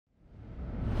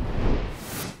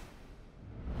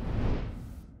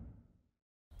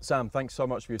Sam, thanks so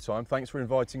much for your time. Thanks for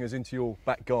inviting us into your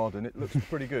back garden. It looks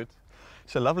pretty good.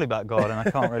 It's a lovely back garden. I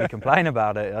can't really complain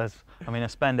about it. I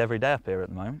spend every day up here at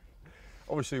the moment.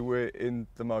 Obviously, we're in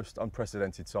the most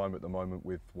unprecedented time at the moment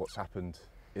with what's happened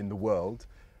in the world.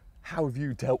 How have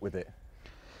you dealt with it?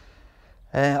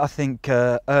 I think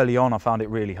early on I found it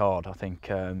really hard. I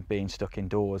think being stuck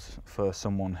indoors for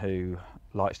someone who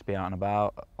likes to be out and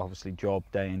about, obviously job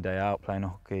day in, day out, playing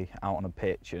hockey, out on a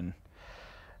pitch, and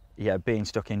yeah, being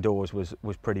stuck indoors was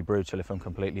pretty brutal, if I'm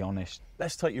completely honest.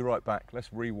 Let's take you right back. Let's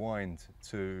rewind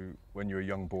to when you were a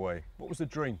young boy. What was the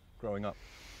dream growing up?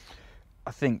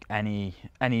 I think any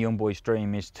young boy's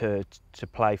dream is to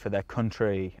play for their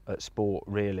country at sport,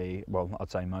 really. Well,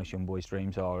 I'd say most young boys'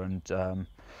 dreams are, and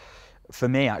for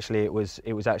me, actually, it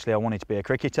was actually I wanted to be a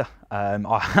cricketer. I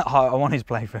wanted to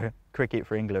play for cricket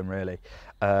for England, really,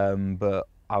 but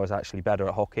I was actually better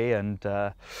at hockey, and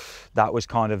that was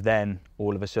kind of then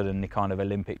all of a sudden the kind of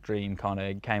Olympic dream kind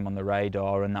of came on the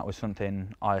radar, and that was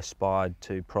something I aspired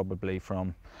to probably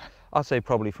from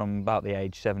about the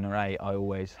age 7 or 8. I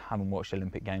always, having watched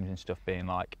Olympic Games and stuff, being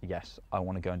like, yes, I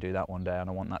want to go and do that one day, and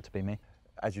I want that to be me.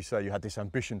 As you say, you had this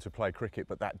ambition to play cricket,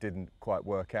 but that didn't quite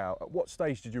work out. At what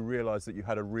stage did you realise that you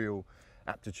had a real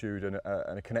aptitude and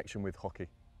a connection with hockey?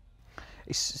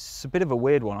 It's a bit of a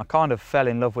weird one. I kind of fell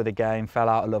in love with the game, fell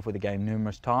out of love with the game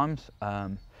numerous times. I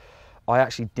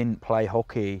actually didn't play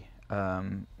hockey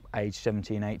age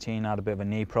 17, 18. I had a bit of a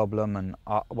knee problem, and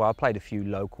I played a few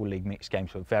local league mixed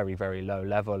games at very, very low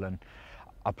level, and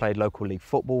I played local league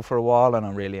football for a while, and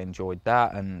I really enjoyed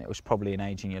that. And it was probably an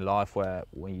age in your life where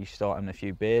you start having a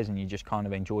few beers and you just kind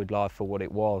of enjoyed life for what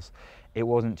it was. It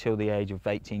wasn't till the age of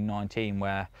 18, 19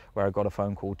 where I got a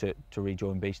phone call to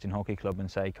rejoin Beeston Hockey Club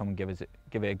and say, come and give it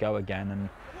a go again.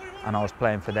 And I was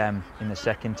playing for them in the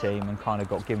second team, and kind of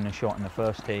got given a shot in the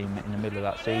first team in the middle of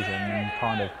that season, and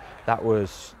kind of that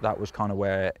was kind of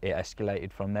where it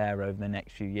escalated from there over the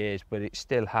next few years. But it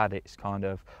still had its kind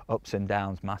of ups and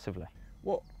downs massively.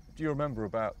 What do you remember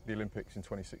about the Olympics in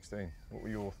 2016? What were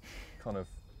your kind of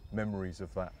memories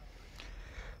of that?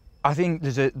 I think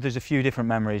there's a few different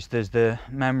memories. There's the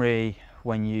memory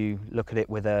when you look at it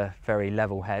with a very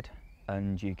level head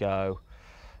and you go,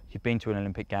 you've been to an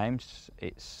Olympic Games,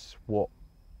 it's what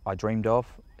I dreamed of,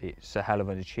 it's a hell of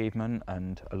an achievement,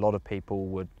 and a lot of people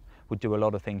would do a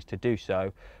lot of things to do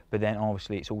so, but then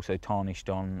obviously it's also tarnished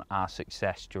on our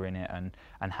success during it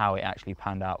and how it actually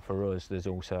panned out for us. There's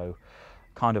also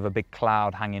kind of a big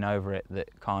cloud hanging over it that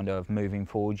kind of moving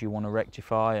forward you want to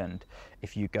rectify, and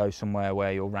if you go somewhere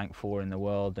where you're ranked 4 in the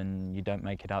world and you don't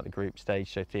make it out the group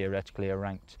stage, so theoretically are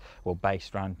ranked, well,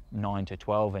 based around 9 to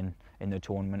 12 in the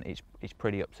tournament, it's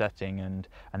pretty upsetting, and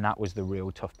that was the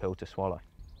real tough pill to swallow.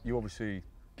 You obviously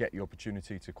get the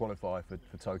opportunity to qualify for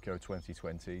Tokyo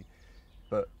 2020,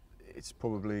 but it's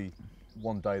probably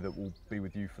one day that will be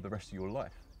with you for the rest of your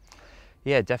life.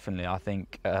 Yeah, definitely.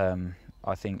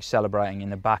 I think celebrating in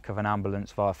the back of an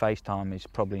ambulance via FaceTime is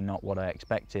probably not what I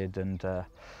expected, and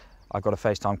I got a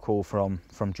FaceTime call from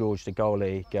George, the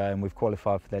goalie, going, we've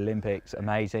qualified for the Olympics,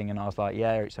 amazing, and I was like,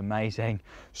 yeah, it's amazing,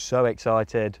 so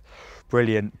excited,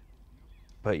 brilliant.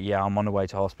 But yeah, I'm on the way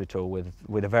to hospital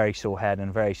with a very sore head and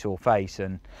a very sore face,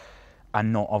 and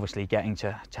not obviously getting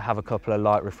to have a couple of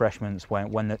light refreshments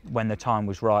when the time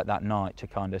was right that night to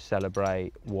kind of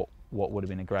celebrate what would have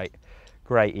been a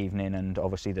great evening, and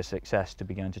obviously the success to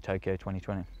be going to Tokyo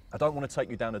 2020. I don't want to take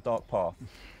you down a dark path,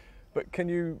 but can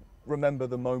you remember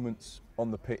the moments on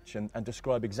the pitch and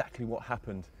describe exactly what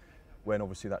happened when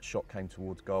obviously that shot came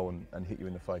towards goal and hit you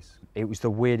in the face? It was the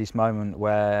weirdest moment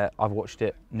where I've watched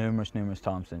it numerous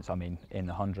times since, I mean, in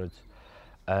the hundreds.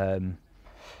 And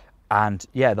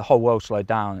yeah, the whole world slowed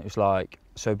down. It was like,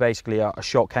 so basically a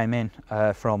shot came in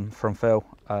from Phil.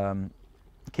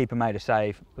 Keeper made a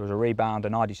save, there was a rebound,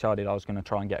 and I decided I was going to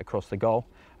try and get across the goal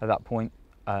at that point.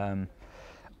 And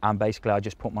basically I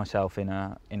just put myself in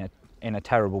a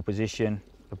terrible position.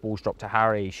 The ball's dropped to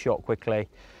Harry, he shot quickly,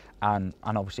 and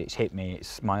obviously it's hit me.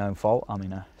 It's my own fault, I'm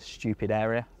in a stupid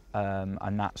area,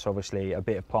 and that's obviously a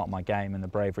bit of part of my game and the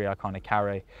bravery I kind of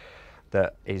carry.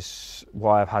 That is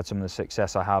why I've had some of the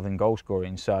success I have in goal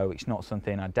scoring. So it's not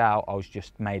something I doubt, I was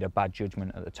just made a bad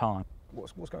judgment at the time.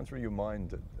 What's going through your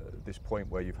mind at this point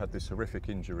where you've had this horrific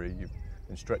injury, you've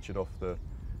been stretchered off the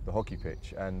hockey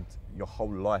pitch, and your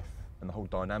whole life and the whole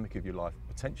dynamic of your life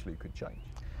potentially could change?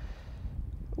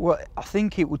 Well, I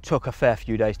think it took a fair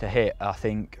few days to hit. I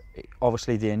think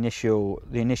obviously the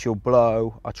initial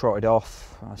blow, I trotted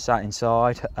off, I sat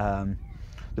inside.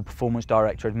 the performance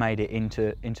director had made it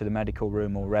into the medical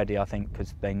room already, I think,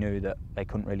 because they knew that they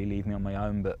couldn't really leave me on my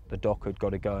own, but the doc had got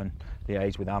to go and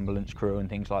liaise with ambulance crew and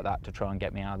things like that to try and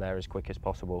get me out of there as quick as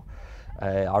possible.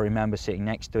 I remember sitting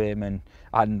next to him,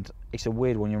 and it's a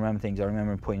weird one, you remember things. I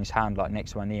remember him putting his hand like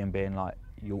next to my knee and being like,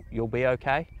 you'll be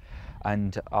okay?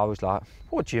 And I was like,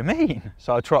 what do you mean?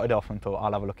 So I trotted off and thought,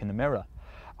 I'll have a look in the mirror.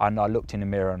 And I looked in the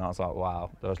mirror and I was like, wow.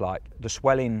 There was like, the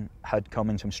swelling had come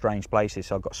in some strange places.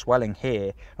 So I got swelling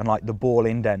here and like the ball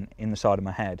indent in the side of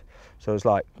my head. So it was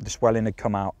like the swelling had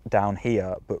come out down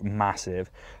here, but massive.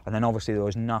 And then obviously there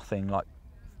was nothing like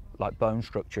bone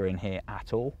structure in here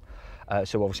at all.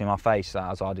 So obviously my face,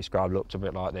 as I described, looked a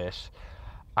bit like this.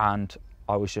 And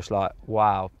I was just like,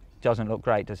 wow, doesn't look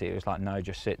great, does it? It was like, no,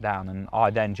 just sit down. And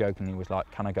I then jokingly was like,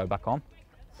 can I go back on?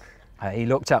 He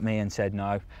looked at me and said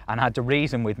no, and had to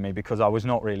reason with me because I was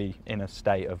not really in a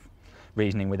state of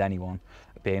reasoning with anyone,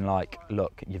 being like,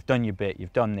 look, you've done your bit,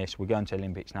 you've done this, we're going to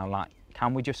Olympics now, like,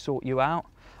 can we just sort you out?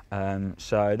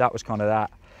 So that was kind of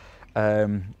that.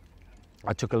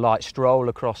 I took a light stroll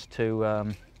across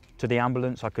to the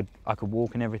ambulance. I could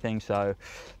walk and everything, so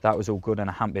that was all good, and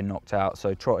I hadn't been knocked out,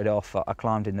 so trotted off. I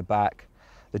climbed in the back.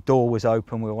 The door was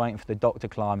open, we were waiting for the doc to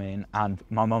climb in, and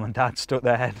my mum and dad stuck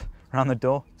their head around the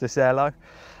door to say hello,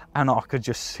 and I could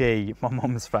just see my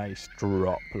mum's face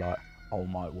drop, like, oh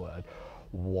my word,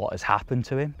 what has happened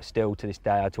to him? Still to this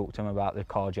day I talk to them about the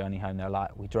car journey home. They're like,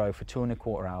 we drove for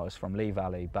 2.25 hours from Lee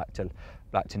Valley back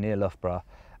to near Loughborough,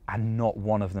 and not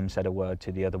one of them said a word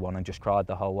to the other one and just cried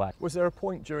the whole way. Was there a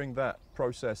point during that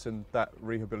process and that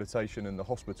rehabilitation and the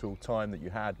hospital time that you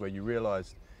had where you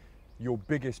realised your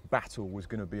biggest battle was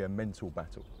going to be a mental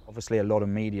battle? Obviously a lot of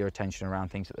media attention around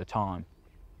things at the time,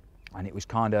 and it was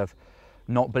kind of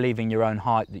not believing your own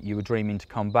hype that you were dreaming to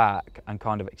come back, and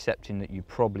kind of accepting that you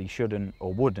probably shouldn't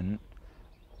or wouldn't,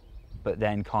 but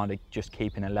then kind of just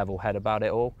keeping a level head about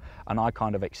it all. And I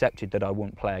kind of accepted that I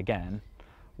wouldn't play again,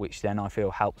 which then I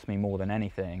feel helps me more than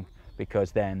anything,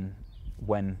 because then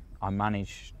when I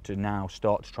managed to now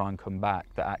start to try and come back,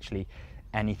 that actually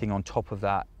anything on top of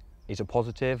that is a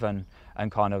positive, and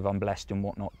kind of I'm blessed and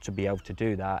whatnot to be able to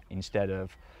do that, instead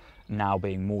of now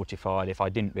being mortified if I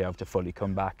didn't be able to fully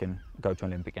come back and go to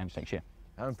Olympic Games next year.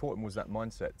 How important was that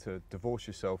mindset to divorce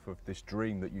yourself of this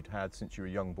dream that you'd had since you were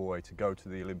a young boy to go to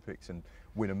the Olympics and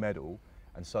win a medal,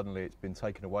 and suddenly it's been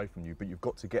taken away from you, but you've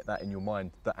got to get that in your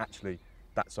mind that actually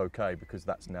that's okay because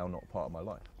that's now not part of my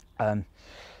life?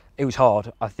 It was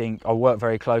hard. I think I worked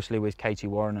very closely with Katie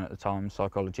Warren at the time,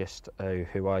 psychologist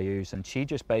who I use, and she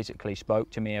just basically spoke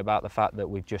to me about the fact that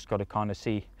we've just got to kind of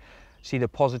see the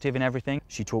positive in everything.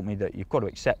 She taught me that you've got to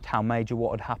accept how major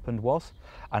what had happened was,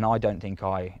 and I don't think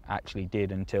I actually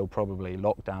did until probably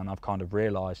lockdown. I've kind of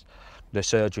realised the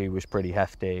surgery was pretty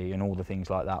hefty and all the things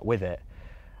like that with it,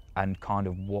 and kind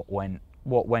of what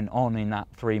went on in that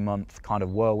 3-month kind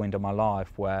of whirlwind of my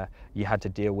life, where you had to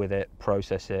deal with it,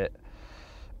 process it,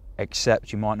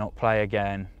 accept you might not play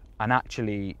again. And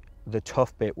actually the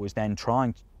tough bit was then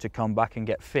trying to come back and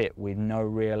get fit with no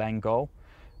real end goal,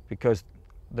 because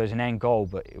there's an end goal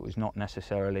but it was not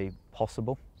necessarily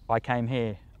possible. I came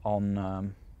here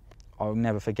on, I'll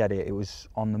never forget it, it was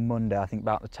on the Monday, I think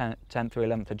about the 10th or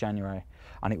 11th of January,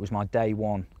 and it was my day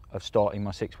one of starting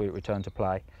my 6-week return to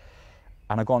play.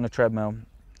 And I got on the treadmill and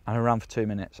I ran for 2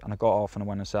 minutes, and I got off and I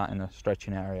went and sat in the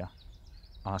stretching area.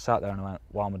 And I sat there and I went,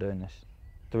 why am I doing this?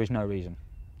 There is no reason.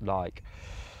 Like,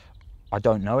 I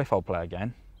don't know if I'll play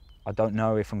again. I don't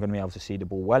know if I'm going to be able to see the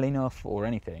ball well enough or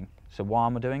anything. So why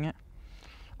am I doing it?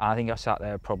 And I think I sat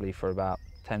there probably for about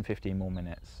 10, 15 more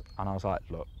minutes. And I was like,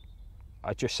 look,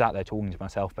 I just sat there talking to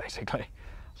myself basically.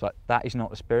 It's like, that is not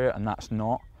the spirit, and that's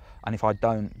not. And if I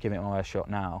don't give it my best shot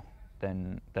now,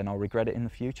 then I'll regret it in the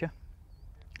future.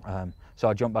 So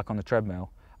I jumped back on the treadmill,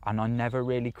 and I never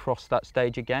really crossed that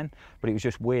stage again, but it was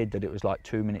just weird that it was like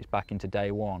 2 minutes back into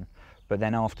day one. But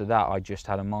then after that, I just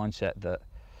had a mindset that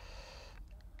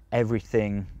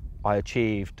everything I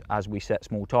achieved as we set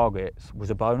small targets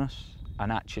was a bonus.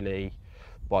 And actually,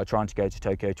 by trying to go to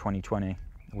Tokyo 2020,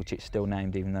 which it's still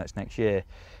named even though it's next year,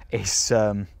 it's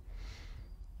all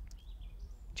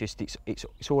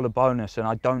a bonus, and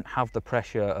I don't have the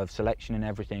pressure of selection and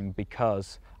everything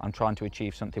because I'm trying to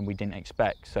achieve something we didn't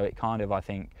expect. So it kind of, I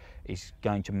think, is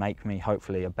going to make me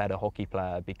hopefully a better hockey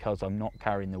player, because I'm not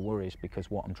carrying the worries,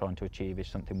 because what I'm trying to achieve is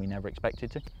something we never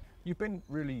expected to. You've been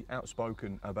really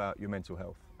outspoken about your mental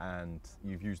health, and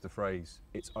you've used the phrase,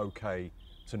 it's okay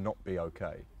to not be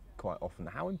okay, quite often.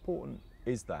 How important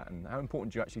is that, and how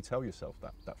important do you actually tell yourself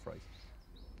that phrase?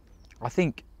 I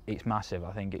think it's massive.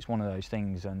 I think it's one of those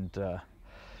things, and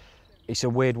it's a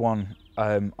weird one.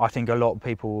 I think a lot of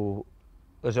people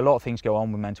there's a lot of things go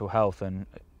on with mental health, and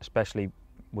especially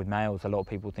with males, a lot of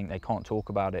people think they can't talk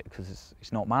about it because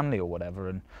it's not manly or whatever.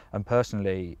 And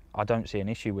personally, I don't see an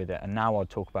issue with it. And now I'd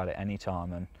talk about it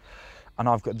anytime. And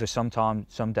I've got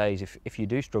some days if you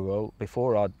do struggle,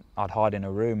 before I'd hide in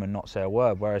a room and not say a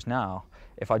word. Whereas now,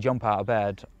 if I jump out of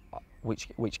bed,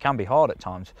 which can be hard at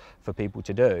times for people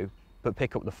to do, but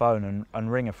pick up the phone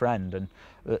and ring a friend. And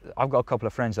I've got a couple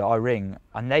of friends that I ring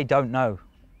and they don't know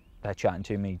they're chatting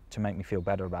to me to make me feel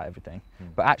better about everything.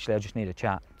 But actually I just need a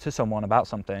chat to someone about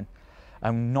something,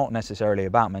 and not necessarily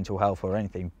about mental health or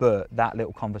anything, but that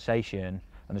little conversation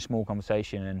and the small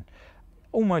conversation, and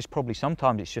almost probably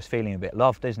sometimes it's just feeling a bit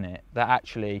loved, isn't it? That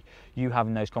actually you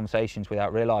having those conversations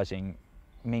without realising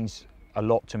means a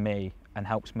lot to me and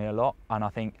helps me a lot. And I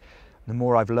think the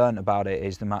more I've learned about it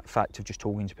is the fact of just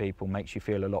talking to people makes you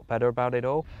feel a lot better about it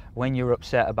all. When you're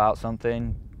upset about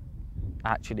something,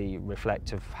 actually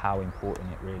reflect of how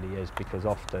important it really is, because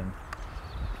often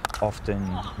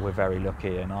we're very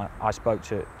lucky. And I spoke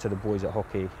to the boys at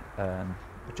hockey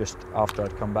just after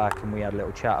I'd come back, and we had a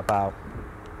little chat about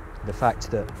the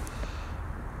fact that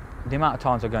the amount of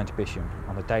times I go into Bisham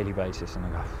on a daily basis and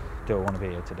I go, do I want to be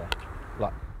here today?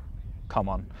 Like, come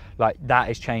on. Like, that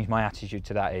has changed my attitude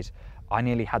to that. Is I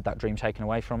nearly had that dream taken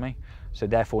away from me. So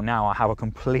therefore now I have a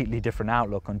completely different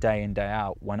outlook on day in, day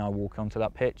out when I walk onto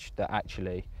that pitch, that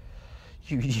actually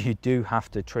you do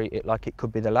have to treat it like it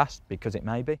could be the last, because it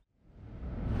may be.